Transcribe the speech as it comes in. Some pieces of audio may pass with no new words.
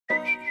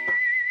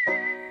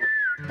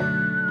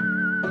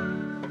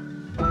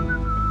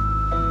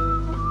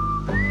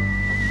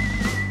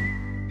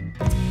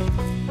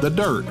The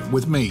Dirt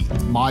with me,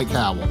 Mike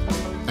Howell,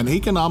 an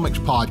economics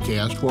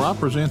podcast where I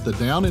present the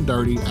down and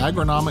dirty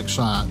agronomic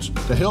science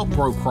to help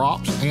grow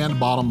crops and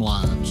bottom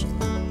lines.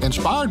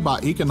 Inspired by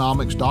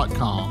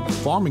eKonomics.com,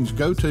 farming's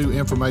go-to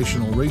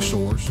informational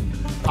resource,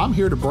 I'm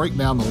here to break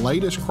down the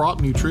latest crop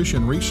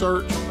nutrition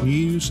research,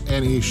 news,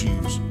 and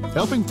issues,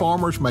 helping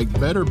farmers make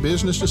better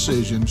business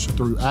decisions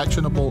through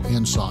actionable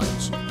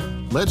insights.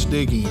 Let's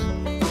dig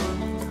in.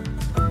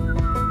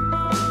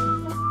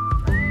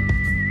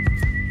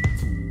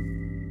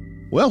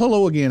 Well,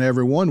 hello again,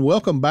 everyone.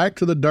 Welcome back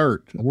to The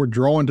Dirt. We're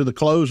drawing to the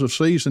close of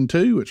Season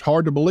 2. It's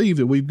hard to believe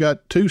that we've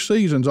got 2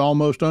 seasons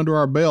almost under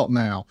our belt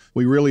now.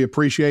 We really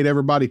appreciate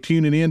everybody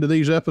tuning in to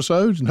these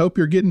episodes and hope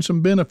you're getting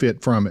some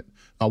benefit from it.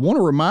 I want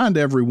to remind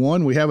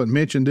everyone, we haven't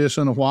mentioned this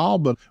in a while,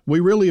 but we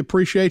really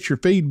appreciate your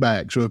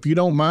feedback. So if you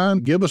don't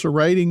mind, give us a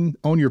rating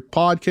on your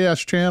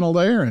podcast channel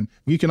there. And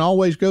you can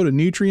always go to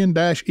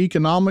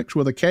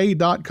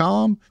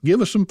nutrient-economics.com.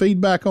 Give us some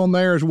feedback on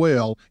there as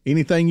well.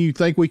 Anything you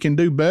think we can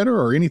do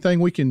better or anything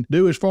we can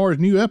do as far as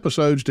new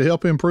episodes to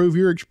help improve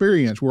your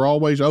experience. We're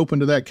always open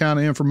to that kind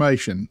of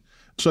information.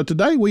 So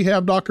today we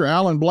have Dr.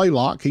 Alan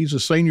Blaylock. He's a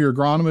senior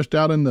agronomist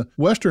out in the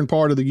western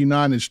part of the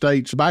United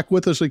States, back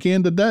with us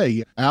again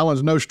today.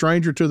 Alan's no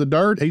stranger to The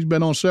Dirt. He's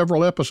been on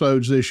several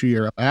episodes this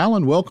year.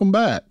 Alan, welcome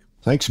back.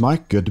 Thanks,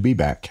 Mike. Good to be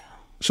back.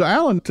 So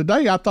Alan,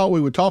 today I thought we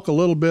would talk a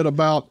little bit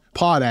about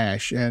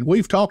potash, and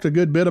we've talked a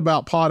good bit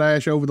about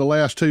potash over the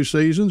last 2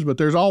 seasons, but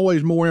there's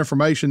always more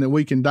information that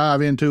we can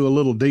dive into a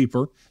little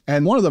deeper.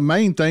 And one of the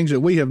main things that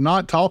we have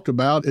not talked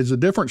about is the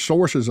different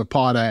sources of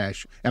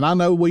potash. And I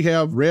know we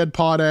have red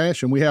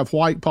potash and we have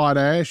white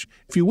potash.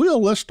 If you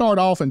will, let's start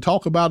off and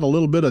talk about a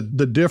little bit of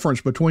the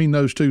difference between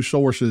those 2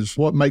 sources,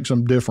 what makes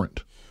them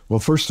different. Well,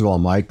 first of all,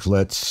 Mike,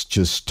 let's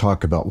just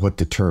talk about what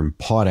the term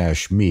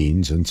potash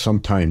means. And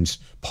sometimes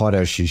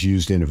potash is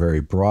used in a very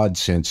broad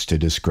sense to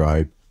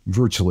describe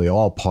virtually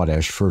all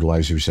potash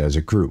fertilizers as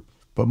a group.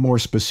 But more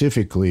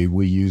specifically,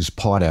 we use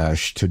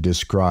potash to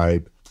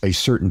describe a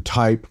certain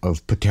type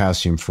of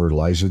potassium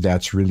fertilizer.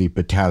 That's really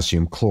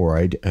potassium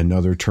chloride.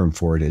 Another term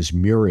for it is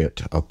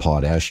muriate of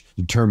potash.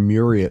 The term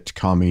muriate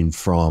coming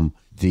from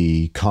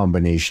the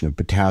combination of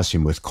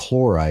potassium with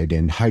chloride,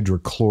 and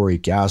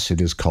hydrochloric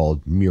acid is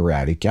called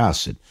muriatic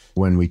acid.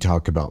 When we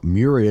talk about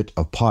muriate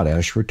of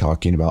potash, we're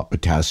talking about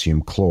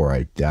potassium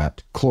chloride,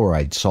 that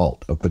chloride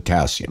salt of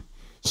potassium.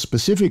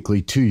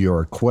 Specifically to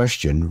your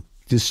question,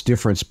 this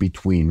difference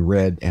between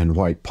red and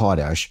white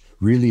potash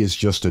really is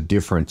just a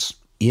difference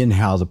in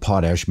how the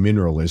potash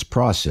mineral is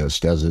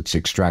processed as it's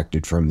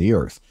extracted from the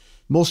earth.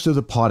 Most of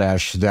the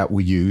potash that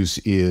we use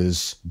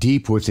is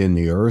deep within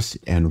the earth,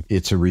 and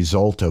it's a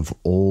result of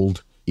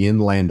old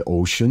inland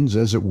oceans,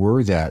 as it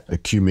were, that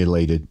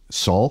accumulated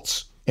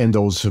salts, and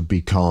those have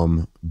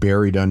become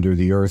buried under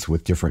the earth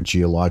with different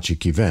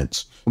geologic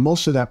events.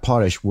 Most of that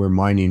potash we're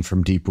mining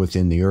from deep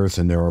within the earth,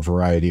 and there are a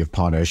variety of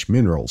potash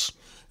minerals.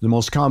 The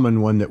most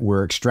common one that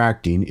we're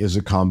extracting is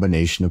a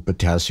combination of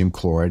potassium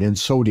chloride and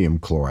sodium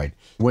chloride.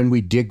 When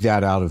we dig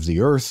that out of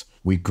the earth,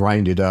 we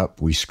grind it up,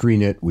 we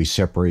screen it, we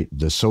separate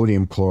the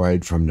sodium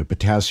chloride from the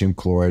potassium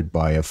chloride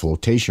by a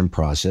flotation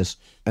process,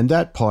 and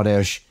that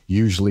potash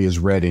usually is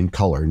red in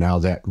color. Now,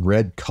 that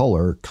red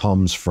color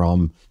comes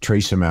from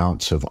trace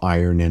amounts of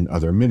iron and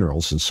other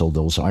minerals, and so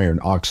those iron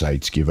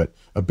oxides give it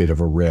a bit of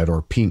a red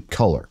or pink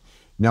color.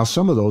 Now,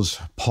 some of those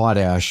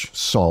potash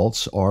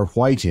salts are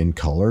white in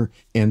color,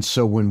 and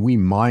so when we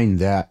mine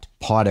that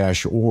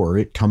potash ore,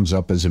 it comes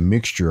up as a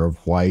mixture of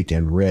white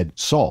and red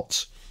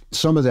salts.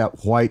 Some of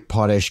that white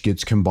potash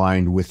gets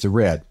combined with the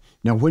red.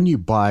 Now, when you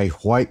buy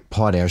white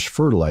potash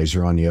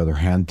fertilizer, on the other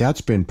hand,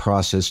 that's been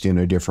processed in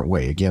a different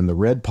way. Again, the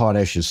red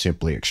potash is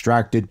simply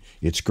extracted.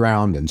 It's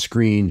ground and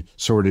screened,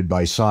 sorted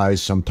by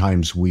size.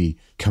 Sometimes we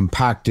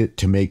compact it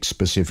to make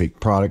specific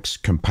products,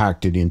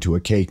 compact it into a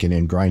cake, and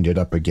then grind it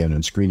up again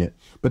and screen it.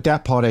 But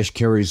that potash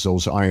carries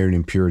those iron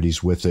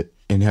impurities with it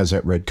and has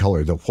that red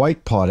color. The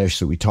white potash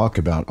that we talk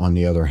about, on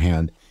the other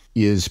hand,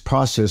 is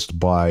processed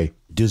by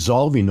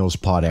dissolving those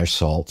potash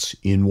salts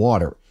in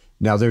water.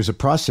 Now, there's a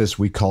process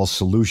we call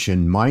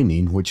solution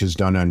mining, which is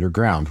done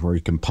underground, where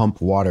you can pump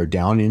water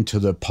down into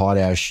the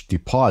potash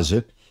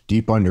deposit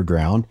deep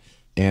underground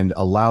and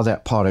allow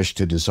that potash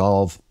to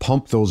dissolve,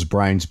 pump those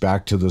brines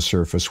back to the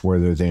surface where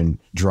they're then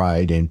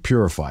dried and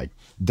purified.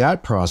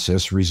 That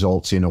process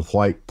results in a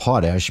white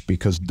potash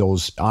because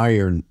those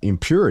iron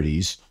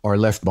impurities are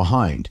left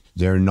behind.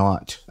 They're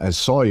not as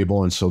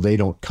soluble, and so they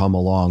don't come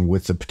along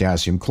with the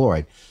potassium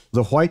chloride.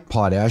 The white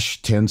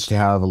potash tends to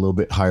have a little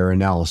bit higher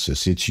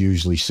analysis. It's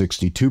usually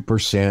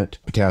 62%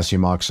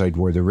 potassium oxide,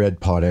 where the red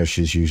potash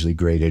is usually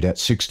graded at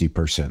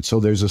 60%. So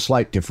there's a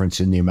slight difference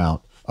in the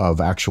amount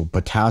of actual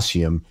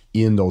potassium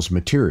in those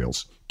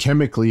materials.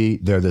 Chemically,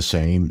 they're the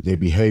same. They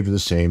behave the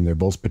same. They're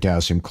both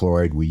potassium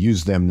chloride. We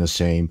use them the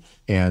same.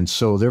 And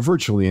so they're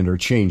virtually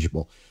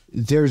interchangeable.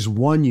 There's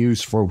one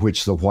use for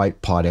which the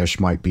white potash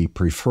might be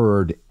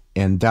preferred,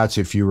 And that's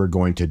if you were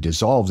going to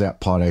dissolve that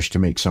potash to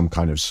make some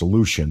kind of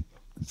solution.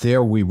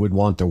 There we would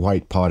want the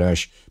white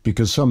potash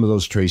because some of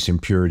those trace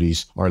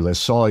impurities are less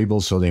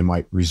soluble, so they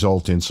might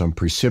result in some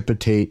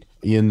precipitate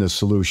in the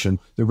solution.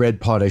 The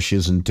red potash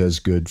isn't as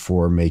good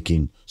for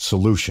making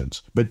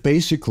solutions. But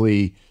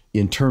basically,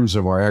 in terms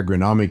of our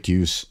agronomic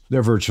use,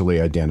 they're virtually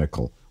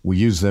identical. We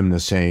use them the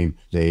same.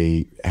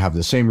 They have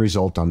the same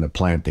result on the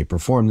plant. They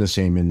perform the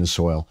same in the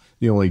soil.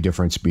 The only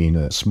difference being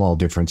a small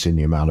difference in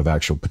the amount of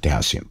actual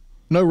potassium.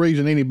 No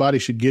reason anybody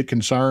should get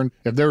concerned.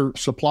 If their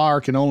supplier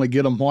can only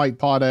get them white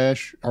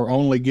potash or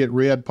only get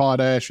red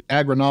potash,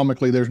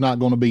 agronomically, there's not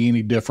going to be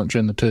any difference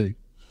in the two.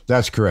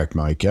 That's correct,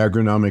 Mike.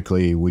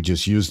 Agronomically, we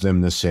just use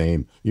them the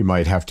same. You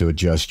might have to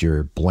adjust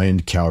your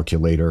blend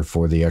calculator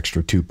for the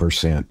extra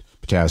 2%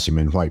 potassium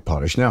in white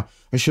potash. Now,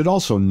 I should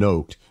also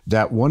note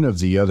that one of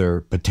the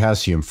other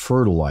potassium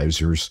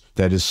fertilizers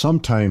that is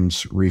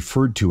sometimes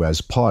referred to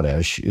as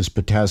potash is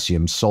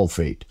potassium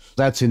sulfate.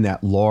 That's in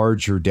that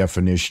larger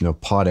definition of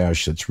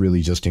potash that's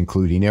really just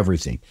including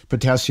everything.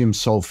 Potassium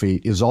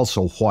sulfate is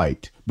also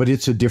white, but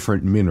it's a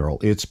different mineral.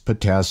 It's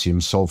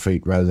potassium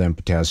sulfate rather than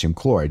potassium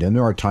chloride. And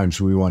there are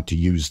times we want to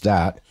use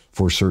that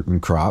for certain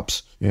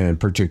crops, and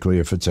particularly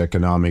if it's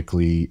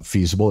economically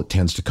feasible, it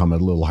tends to come at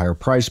a little higher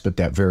price, but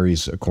that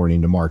varies according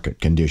to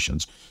market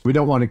conditions. We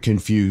don't want to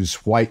confuse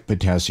white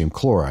potassium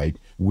chloride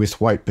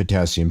with white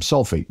potassium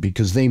sulfate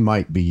because they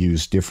might be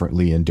used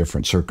differently in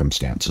different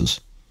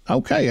circumstances.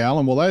 Okay,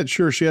 Alan. Well, that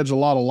sure sheds a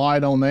lot of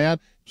light on that.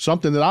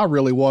 Something that I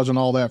really wasn't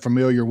all that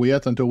familiar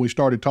with until we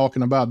started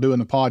talking about doing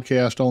the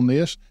podcast on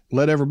this.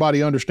 Let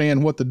everybody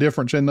understand what the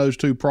difference in those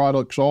two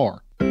products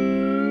are.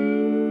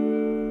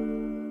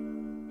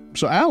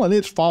 So, Alan,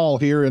 it's fall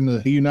here in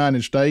the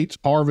United States.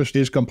 Harvest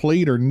is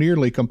complete or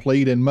nearly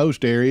complete in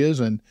most areas,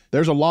 and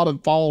there's a lot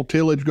of fall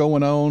tillage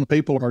going on.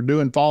 People are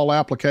doing fall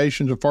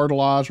applications of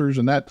fertilizers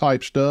and that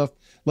type stuff.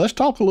 Let's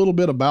talk a little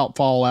bit about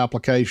fall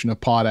application of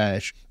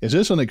potash. Is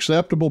this an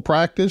acceptable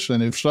practice?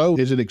 And if so,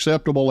 is it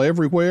acceptable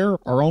everywhere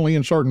or only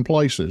in certain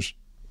places?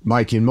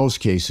 Mike, in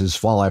most cases,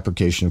 fall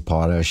application of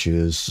potash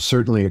is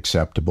certainly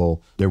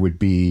acceptable. There would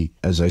be,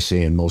 as I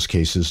say, in most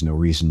cases, no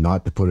reason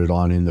not to put it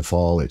on in the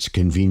fall. It's a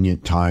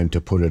convenient time to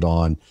put it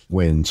on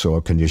when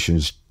soil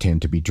conditions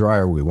tend to be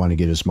drier. We want to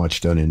get as much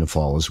done in the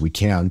fall as we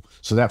can.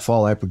 So that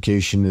fall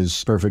application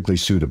is perfectly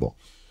suitable.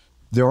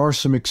 There are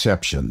some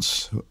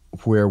exceptions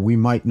where we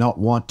might not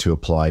want to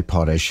apply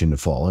potash in the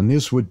fall, and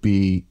this would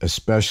be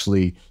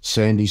especially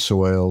sandy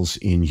soils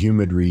in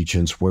humid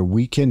regions where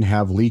we can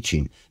have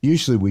leaching.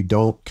 Usually we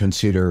don't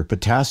consider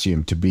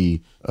potassium to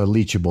be a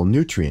leachable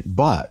nutrient,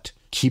 but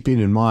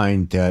keeping in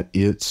mind that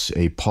it's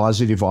a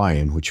positive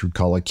ion, which we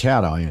call a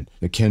cation,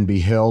 that can be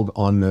held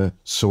on the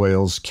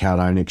soil's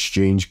cation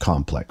exchange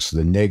complex,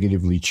 the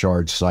negatively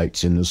charged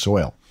sites in the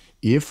soil.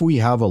 If we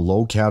have a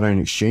low cation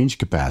exchange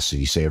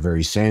capacity, say a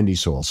very sandy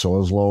soil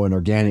is low in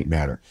organic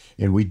matter,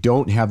 and we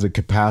don't have the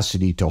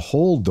capacity to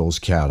hold those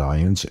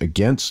cations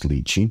against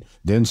leaching,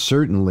 then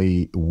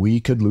certainly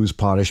we could lose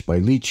potash by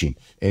leaching.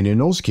 And in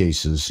those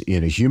cases,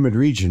 in a humid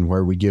region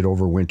where we get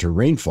overwinter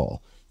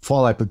rainfall,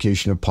 fall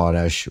application of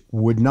potash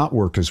would not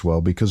work as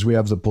well because we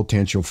have the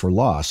potential for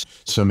loss.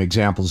 Some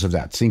examples of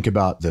that. Think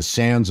about the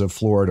sands of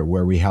Florida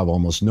where we have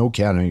almost no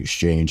cation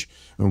exchange,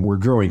 and we're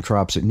growing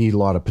crops that need a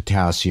lot of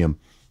potassium.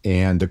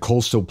 And the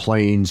coastal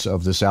plains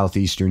of the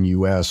southeastern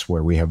U.S.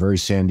 where we have very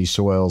sandy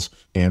soils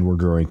and we're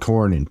growing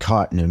corn and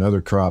cotton and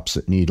other crops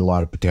that need a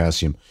lot of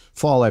potassium,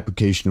 fall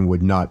application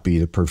would not be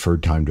the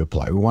preferred time to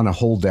apply. We want to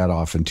hold that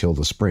off until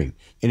the spring.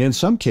 And in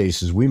some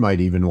cases, we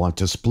might even want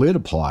to split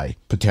apply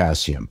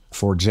potassium.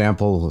 For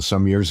example,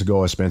 some years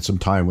ago, I spent some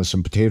time with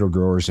some potato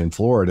growers in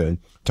Florida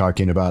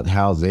talking about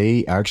how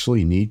they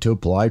actually need to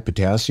apply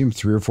potassium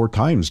 3 or 4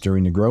 times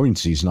during the growing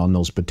season on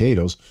those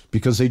potatoes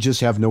because they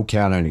just have no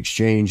cation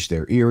exchange,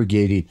 they're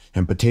irrigating,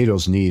 and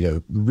potatoes need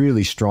a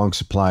really strong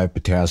supply of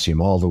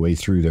potassium all the way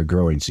through their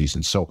growing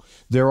season. So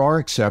there are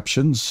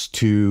exceptions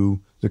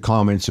to the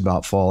comments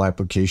about fall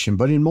application,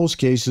 but in most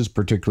cases,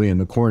 particularly in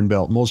the Corn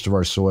Belt, most of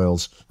our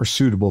soils are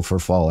suitable for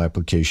fall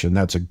application.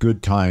 That's a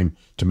good time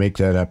to make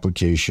that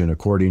application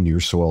according to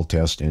your soil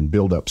test and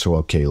build up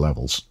soil K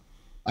levels.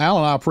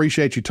 Alan, I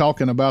appreciate you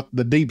talking about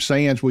the deep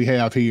sands we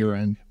have here,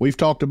 and we've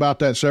talked about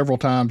that several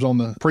times on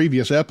the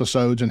previous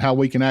episodes and how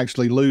we can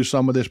actually lose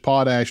some of this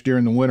potash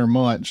during the winter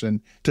months. And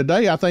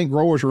today, I think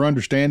growers are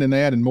understanding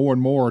that, and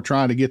more are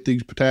trying to get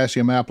these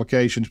potassium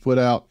applications put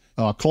out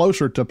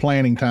closer to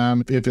planting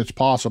time if it's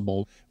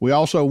possible. We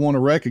also want to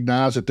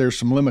recognize that there's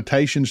some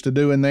limitations to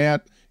doing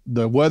that.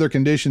 The weather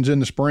conditions in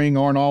the spring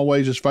aren't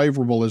always as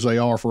favorable as they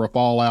are for a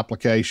fall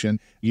application.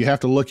 You have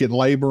to look at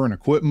labor and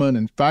equipment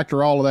and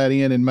factor all of that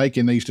in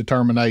making these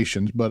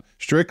determinations. But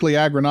strictly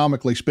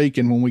agronomically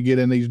speaking, when we get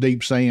in these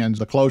deep sands,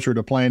 the closer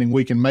to planting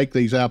we can make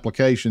these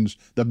applications,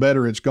 the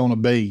better it's going to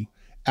be.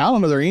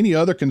 Alan, are there any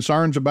other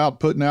concerns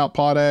about putting out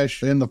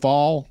potash in the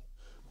fall?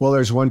 Well,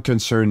 there's one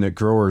concern that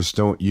growers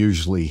don't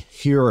usually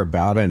hear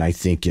about, and I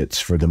think it's,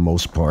 for the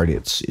most part,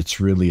 it's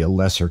really a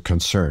lesser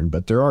concern.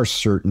 But there are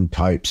certain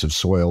types of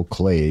soil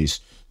clays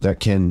that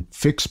can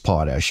fix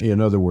potash.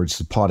 In other words,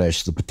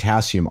 the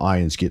potassium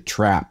ions get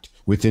trapped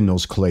within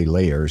those clay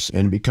layers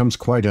and becomes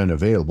quite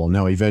unavailable.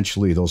 Now,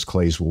 eventually those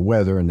clays will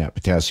weather and that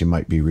potassium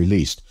might be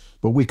released,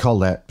 but we call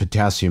that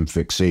potassium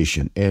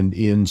fixation. And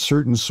in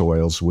certain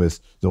soils with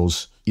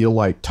those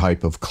illite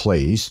type of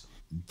clays,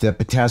 the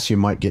potassium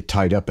might get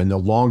tied up, and the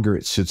longer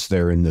it sits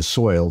there in the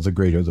soil, the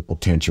greater the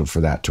potential for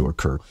that to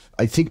occur.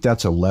 I think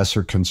that's a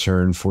lesser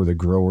concern for the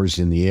growers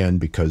in the end,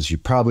 because you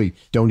probably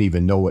don't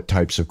even know what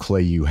types of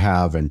clay you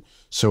have. And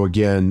so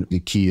again, the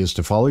key is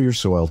to follow your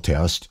soil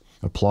test,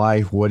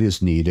 apply what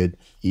is needed.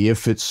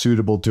 If it's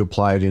suitable to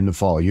apply it in the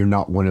fall, you're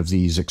not one of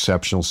these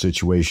exceptional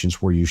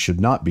situations where you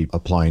should not be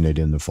applying it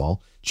in the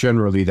fall.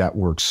 Generally, that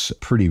works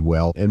pretty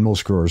well, and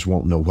most growers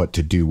won't know what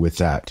to do with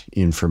that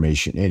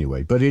information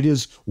anyway. But it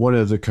is one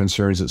of the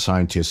concerns that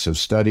scientists have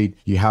studied.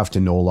 You have to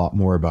know a lot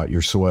more about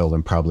your soil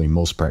than probably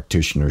most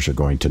practitioners are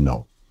going to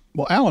know.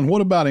 Well, Alan, what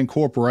about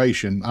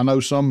incorporation? I know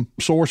some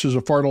sources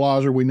of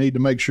fertilizer, we need to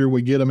make sure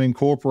we get them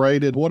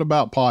incorporated. What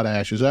about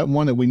potash? Is that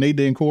one that we need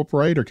to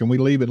incorporate, or can we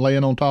leave it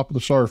laying on top of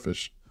the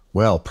surface?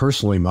 Well,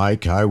 personally,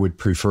 Mike, I would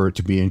prefer it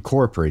to be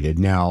incorporated.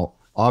 Now,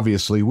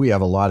 obviously, we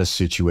have a lot of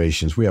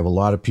situations. We have a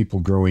lot of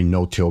people growing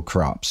no-till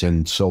crops,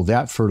 and so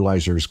that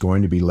fertilizer is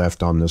going to be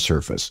left on the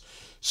surface.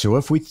 So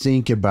if we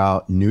think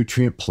about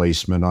nutrient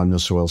placement on the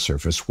soil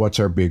surface, what's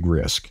our big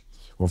risk?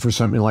 Well, for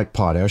something like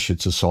potash,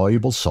 it's a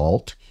soluble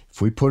salt.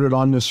 If we put it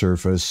on the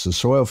surface, the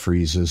soil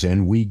freezes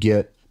and we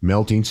get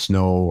melting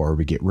snow or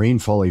we get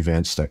rainfall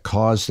events that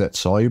cause that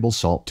soluble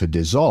salt to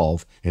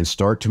dissolve and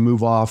start to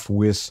move off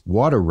with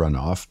water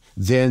runoff,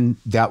 then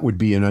that would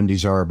be an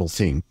undesirable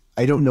thing.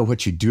 I don't know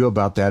what you do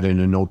about that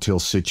in a no-till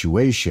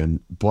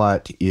situation,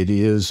 but it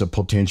is a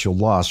potential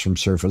loss from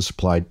surface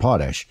applied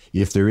potash.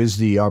 If there is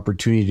the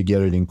opportunity to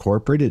get it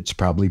incorporated, it's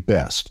probably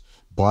best.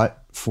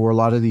 But for a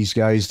lot of these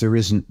guys, there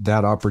isn't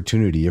that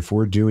opportunity. If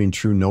we're doing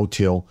true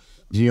no-till,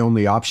 the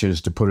only option is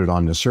to put it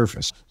on the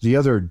surface. The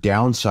other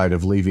downside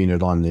of leaving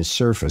it on this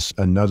surface,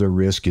 another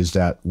risk, is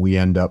that we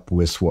end up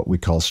with what we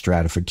call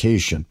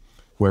stratification,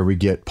 where we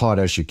get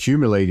potash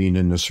accumulating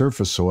in the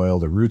surface soil.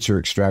 The roots are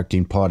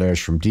extracting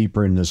potash from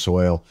deeper in the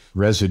soil.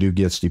 Residue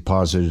gets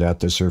deposited at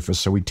the surface.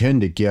 So we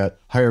tend to get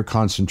higher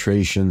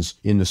concentrations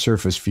in the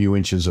surface few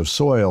inches of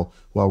soil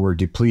while we're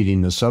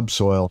depleting the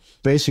subsoil.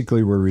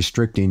 Basically, we're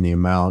restricting the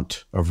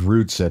amount of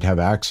roots that have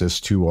access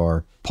to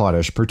our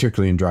potash,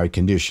 particularly in dry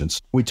conditions.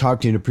 We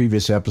talked in a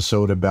previous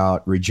episode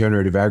about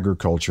regenerative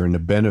agriculture and the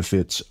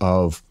benefits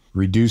of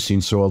reducing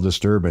soil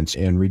disturbance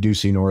and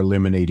reducing or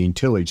eliminating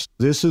tillage.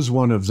 This is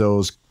one of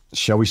those,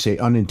 shall we say,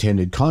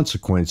 unintended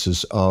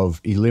consequences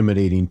of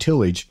eliminating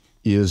tillage,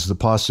 is the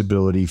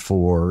possibility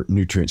for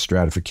nutrient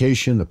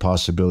stratification, the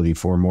possibility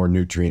for more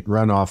nutrient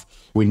runoff.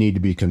 We need to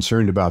be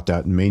concerned about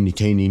that, and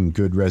maintaining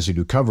good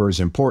residue cover is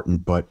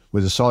important, but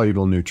with a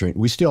soluble nutrient,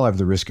 we still have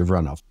the risk of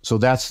runoff. So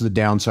that's the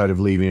downside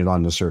of leaving it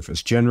on the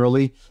surface.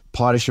 Generally,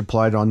 potash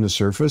applied on the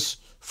surface,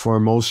 for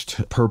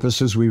most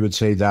purposes, we would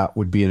say that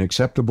would be an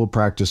acceptable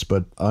practice,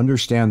 but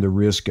understand the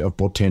risk of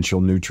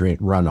potential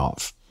nutrient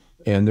runoff.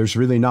 And there's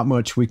really not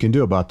much we can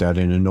do about that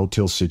in a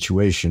no-till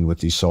situation with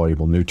these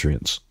soluble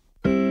nutrients.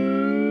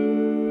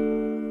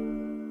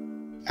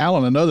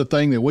 Alan, another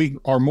thing that we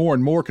are more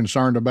and more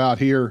concerned about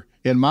here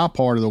in my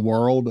part of the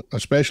world,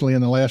 especially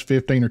in the last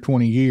 15 or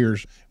 20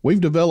 years,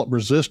 we've developed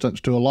resistance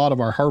to a lot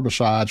of our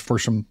herbicides for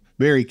some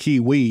very key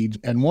weeds.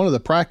 And one of the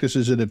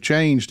practices that have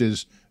changed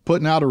is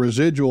putting out a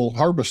residual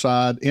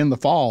herbicide in the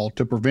fall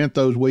to prevent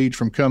those weeds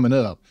from coming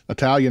up.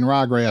 Italian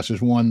ryegrass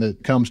is one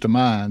that comes to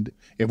mind.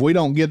 If we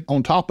don't get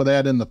on top of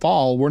that in the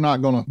fall, we're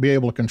not going to be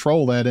able to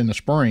control that in the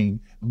spring.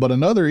 But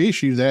another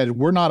issue that is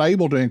we're not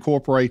able to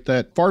incorporate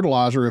that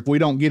fertilizer if we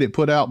don't get it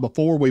put out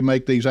before we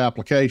make these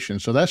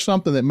applications. So that's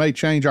something that may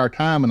change our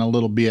timing a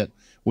little bit.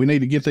 We need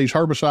to get these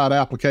herbicide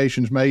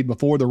applications made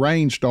before the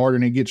rains start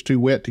and it gets too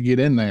wet to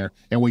get in there.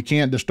 And we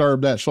can't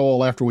disturb that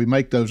soil after we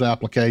make those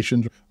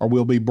applications, or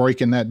we'll be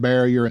breaking that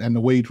barrier and the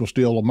weeds will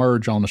still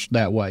emerge on us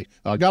that way.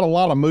 Got a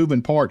lot of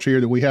moving parts here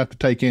that we have to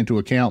take into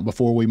account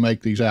before we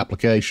make these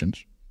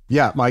applications.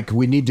 Yeah, Mike,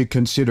 we need to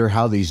consider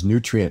how these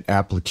nutrient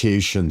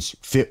applications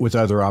fit with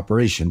other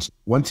operations.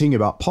 One thing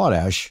about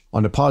potash,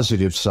 on the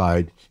positive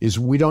side, is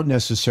we don't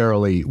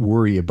necessarily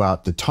worry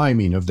about the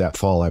timing of that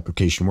fall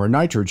application. Where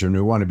nitrogen,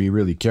 we want to be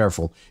really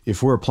careful.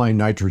 If we're applying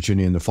nitrogen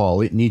in the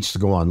fall, it needs to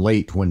go on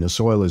late when the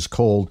soil is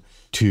cold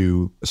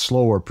to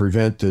slow or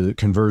prevent the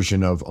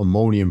conversion of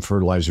ammonium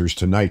fertilizers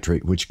to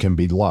nitrate, which can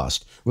be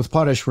lost. With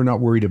potash, we're not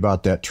worried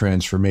about that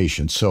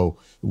transformation, so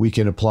we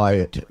can apply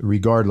it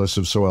regardless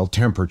of soil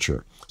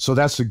temperature. So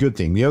that's the good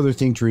thing. The other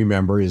thing to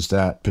remember is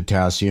that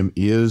potassium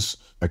is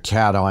a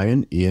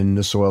cation in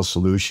the soil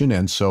solution,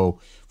 and so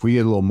if we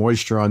get a little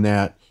moisture on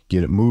that,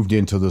 get it moved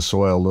into the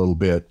soil a little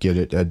bit, get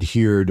it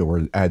adhered or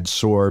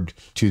adsorbed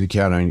to the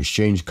cation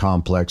exchange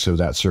complex of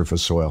that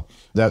surface soil,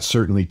 that's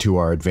certainly to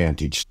our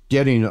advantage.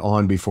 Getting it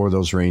on before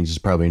those rains is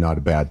probably not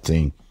a bad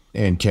thing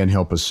and can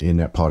help us in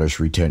that potash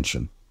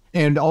retention.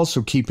 And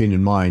also keeping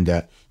in mind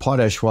that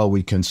potash, while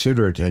we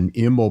consider it an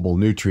immobile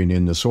nutrient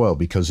in the soil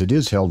because it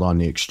is held on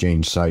the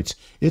exchange sites,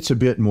 it's a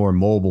bit more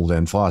mobile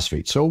than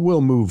phosphate. So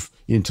we'll move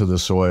into the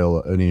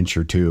soil an inch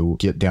or two,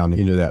 get down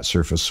into that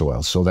surface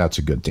soil. So that's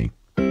a good thing.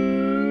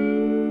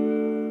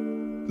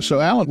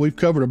 So, Alan, we've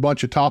covered a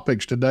bunch of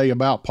topics today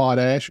about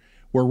potash.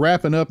 We're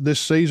wrapping up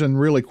this season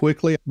really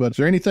quickly, but is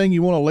there anything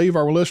you want to leave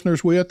our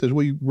listeners with as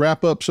we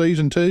wrap up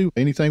season 2?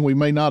 Anything we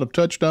may not have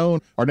touched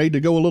on or need to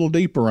go a little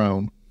deeper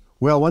on?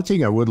 Well, one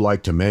thing I would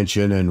like to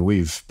mention, and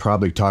we've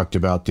probably talked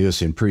about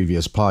this in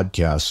previous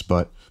podcasts,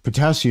 but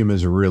potassium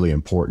is a really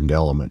important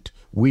element.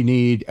 We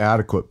need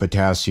adequate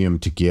potassium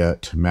to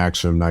get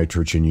maximum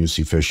nitrogen use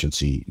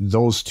efficiency.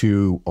 Those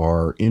two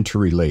are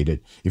interrelated.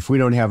 If we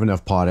don't have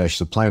enough potash,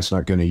 the plant's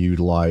not going to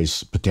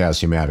utilize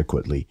potassium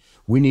adequately.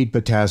 We need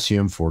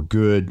potassium for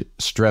good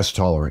stress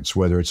tolerance,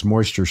 whether it's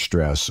moisture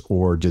stress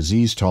or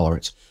disease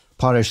tolerance.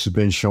 Potash has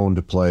been shown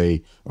to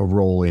play a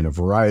role in a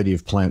variety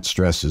of plant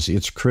stresses.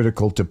 It's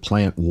critical to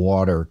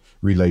plant-water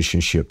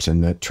relationships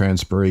and that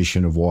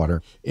transpiration of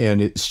water. And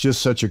it's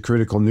just such a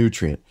critical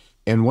nutrient.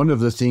 And one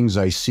of the things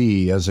I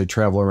see as I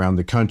travel around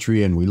the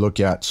country and we look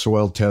at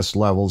soil test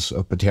levels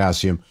of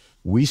potassium,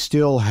 we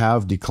still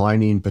have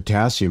declining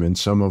potassium in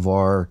some of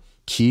our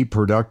key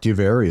productive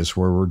areas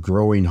where we're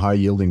growing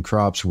high-yielding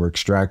crops, we're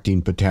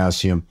extracting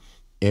potassium.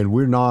 And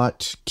we're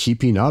not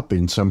keeping up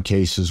in some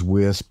cases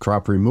with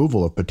crop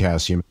removal of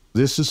potassium.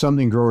 This is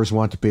something growers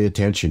want to pay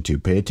attention to.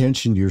 Pay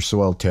attention to your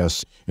soil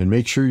tests and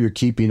make sure you're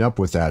keeping up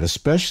with that,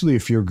 especially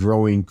if you're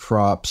growing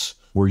crops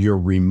where you're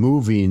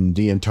removing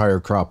the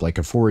entire crop, like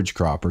a forage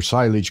crop or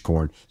silage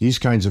corn, these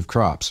kinds of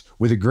crops.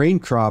 With a grain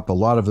crop, a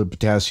lot of the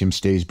potassium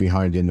stays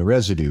behind in the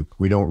residue.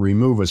 We don't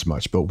remove as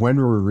much. But when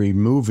we're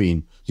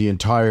removing the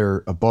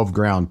entire above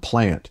ground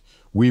plant,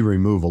 we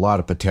remove a lot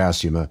of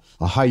potassium.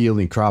 A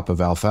high-yielding crop of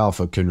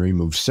alfalfa can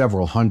remove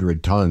several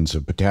hundred tons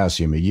of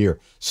potassium a year.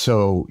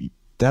 So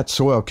that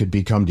soil could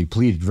become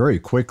depleted very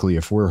quickly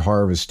if we're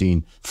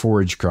harvesting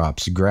forage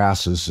crops,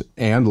 grasses,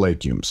 and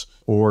legumes,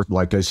 or,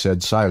 like I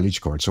said, silage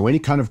corn. So any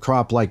kind of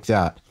crop like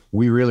that,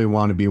 we really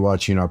want to be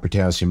watching our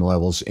potassium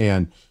levels.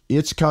 And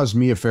it's caused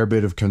me a fair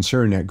bit of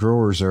concern that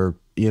growers are,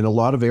 in a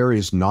lot of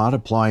areas, not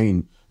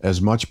applying as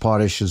much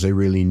potash as they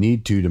really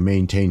need to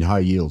maintain high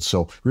yields.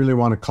 So really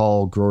want to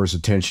call growers'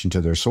 attention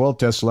to their soil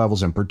test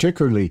levels and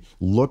particularly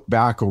look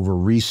back over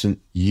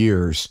recent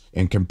years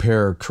and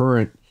compare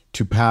current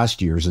to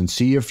past years and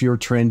see if you're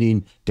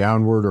trending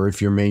downward or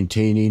if you're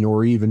maintaining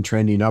or even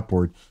trending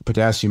upward.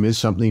 Potassium is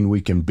something we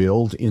can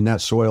build in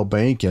that soil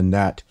bank, and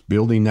that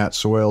building that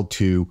soil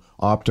to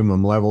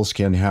optimum levels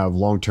can have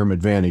long-term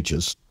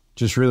advantages.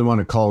 Just really want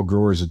to call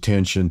growers'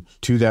 attention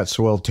to that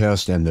soil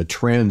test and the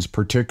trends,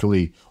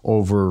 particularly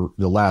over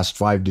the last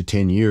 5 to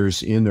 10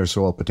 years in their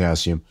soil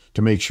potassium,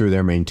 to make sure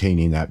they're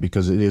maintaining that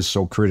because it is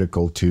so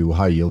critical to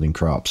high-yielding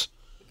crops.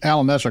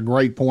 Alan, that's a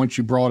great point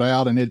you brought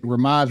out, and it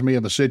reminds me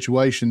of a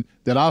situation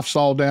that I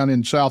saw down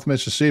in South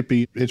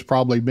Mississippi. It's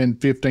probably been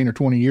 15 or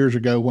 20 years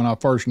ago when I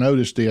first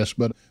noticed this,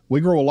 but we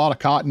grow a lot of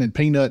cotton and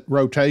peanut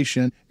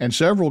rotation, and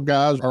several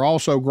guys are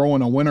also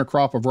growing a winter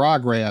crop of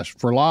ryegrass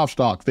for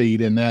livestock feed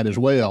in that as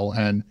well.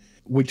 And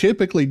we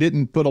typically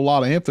didn't put a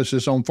lot of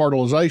emphasis on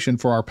fertilization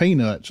for our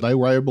peanuts. They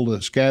were able to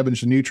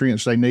scavenge the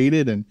nutrients they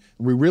needed, and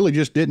we really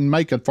just didn't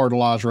make a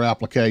fertilizer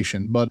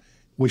application. But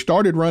we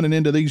started running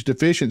into these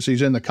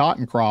deficiencies in the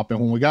cotton crop, and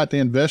when we got to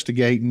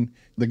investigating,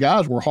 the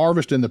guys were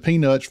harvesting the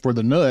peanuts for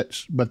the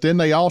nuts, but then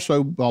they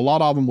also, a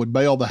lot of them would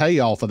bale the hay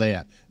off of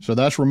that. So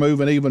that's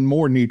removing even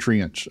more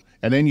nutrients.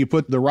 And then you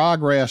put the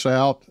ryegrass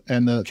out,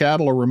 and the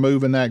cattle are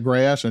removing that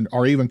grass and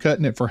are even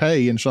cutting it for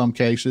hay in some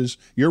cases.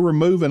 You're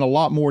removing a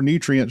lot more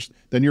nutrients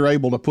than you're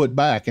able to put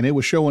back, and it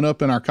was showing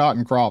up in our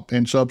cotton crop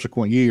in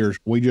subsequent years.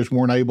 We just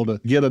weren't able to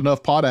get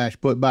enough potash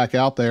put back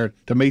out there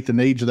to meet the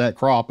needs of that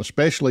crop,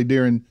 especially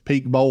during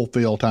peak boll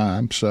fill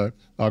time. So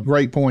a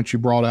great point you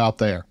brought out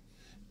there.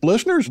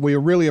 Listeners, we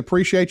really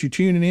appreciate you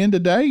tuning in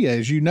today.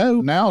 As you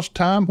know, now's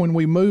time when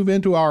we move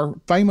into our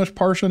famous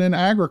person in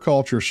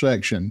agriculture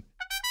section.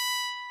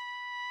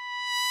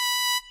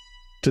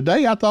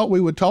 Today, I thought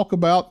we would talk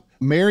about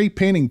Mary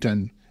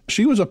Pennington.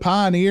 She was a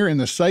pioneer in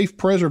the safe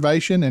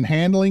preservation and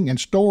handling and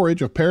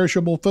storage of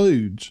perishable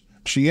foods.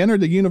 She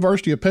entered the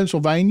University of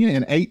Pennsylvania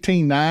in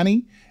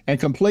 1890 and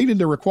completed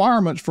the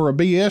requirements for a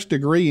BS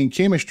degree in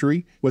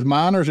chemistry with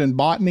minors in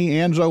botany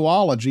and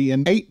zoology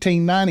in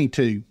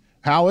 1892.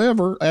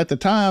 However, at the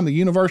time, the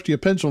University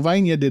of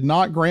Pennsylvania did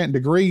not grant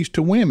degrees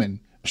to women.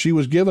 She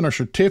was given a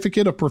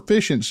certificate of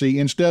proficiency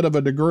instead of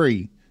a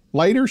degree.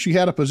 Later, she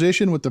had a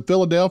position with the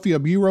Philadelphia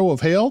Bureau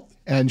of Health,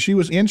 and she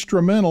was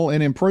instrumental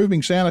in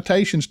improving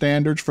sanitation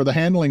standards for the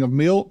handling of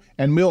milk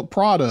and milk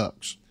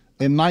products.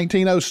 In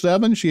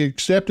 1907, she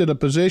accepted a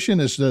position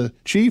as the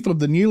chief of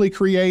the newly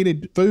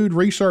created Food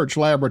Research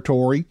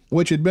Laboratory,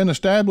 which had been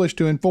established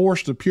to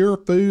enforce the Pure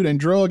Food and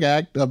Drug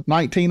Act of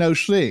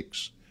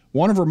 1906.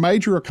 One of her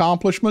major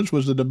accomplishments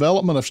was the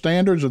development of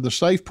standards of the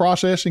safe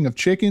processing of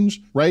chickens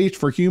raised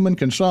for human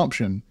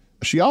consumption.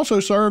 She also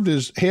served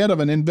as head of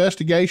an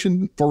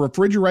investigation for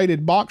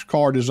refrigerated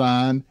boxcar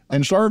design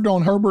and served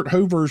on Herbert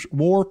Hoover's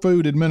War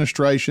Food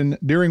Administration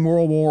during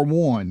World War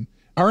I.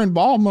 Her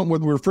involvement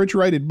with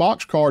refrigerated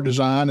boxcar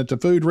design at the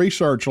Food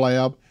Research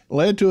Lab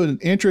led to an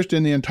interest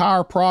in the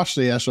entire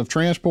process of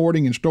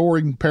transporting and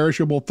storing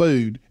perishable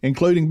food,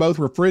 including both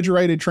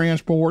refrigerated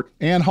transport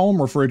and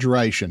home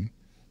refrigeration.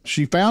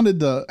 She founded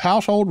the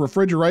Household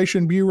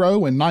Refrigeration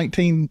Bureau in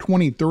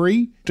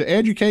 1923 to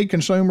educate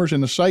consumers in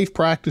the safe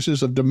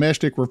practices of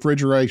domestic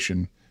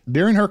refrigeration.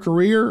 During her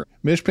career,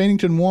 Ms.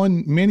 Pennington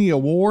won many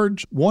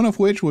awards, one of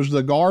which was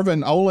the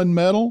Garvin Olin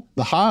Medal,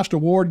 the highest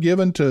award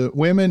given to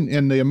women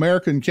in the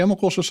American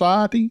Chemical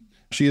Society.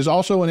 She is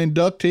also an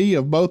inductee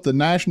of both the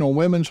National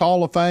Women's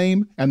Hall of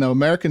Fame and the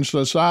American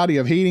Society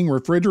of Heating,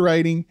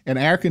 Refrigerating, and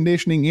Air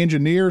Conditioning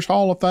Engineers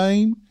Hall of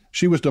Fame.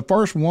 She was the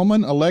first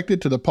woman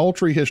elected to the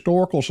Poultry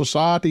Historical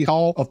Society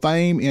Hall of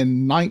Fame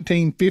in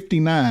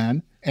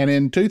 1959, and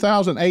in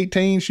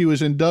 2018 she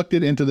was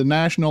inducted into the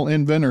National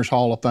Inventors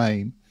Hall of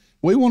Fame.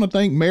 We want to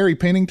thank Mary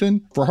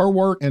Pennington for her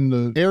work in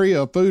the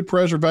area of food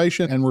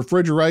preservation and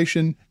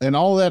refrigeration, and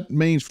all that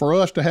means for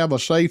us to have a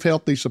safe,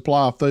 healthy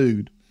supply of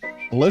food.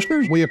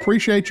 Listeners, we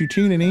appreciate you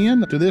tuning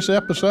in to this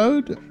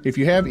episode. If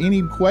you have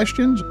any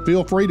questions,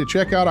 feel free to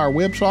check out our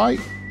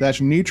website. That's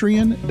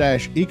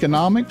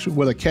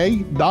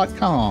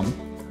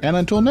nutrien-economics.com. And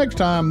until next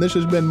time, this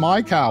has been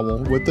Mike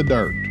Howell with The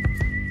Dirt.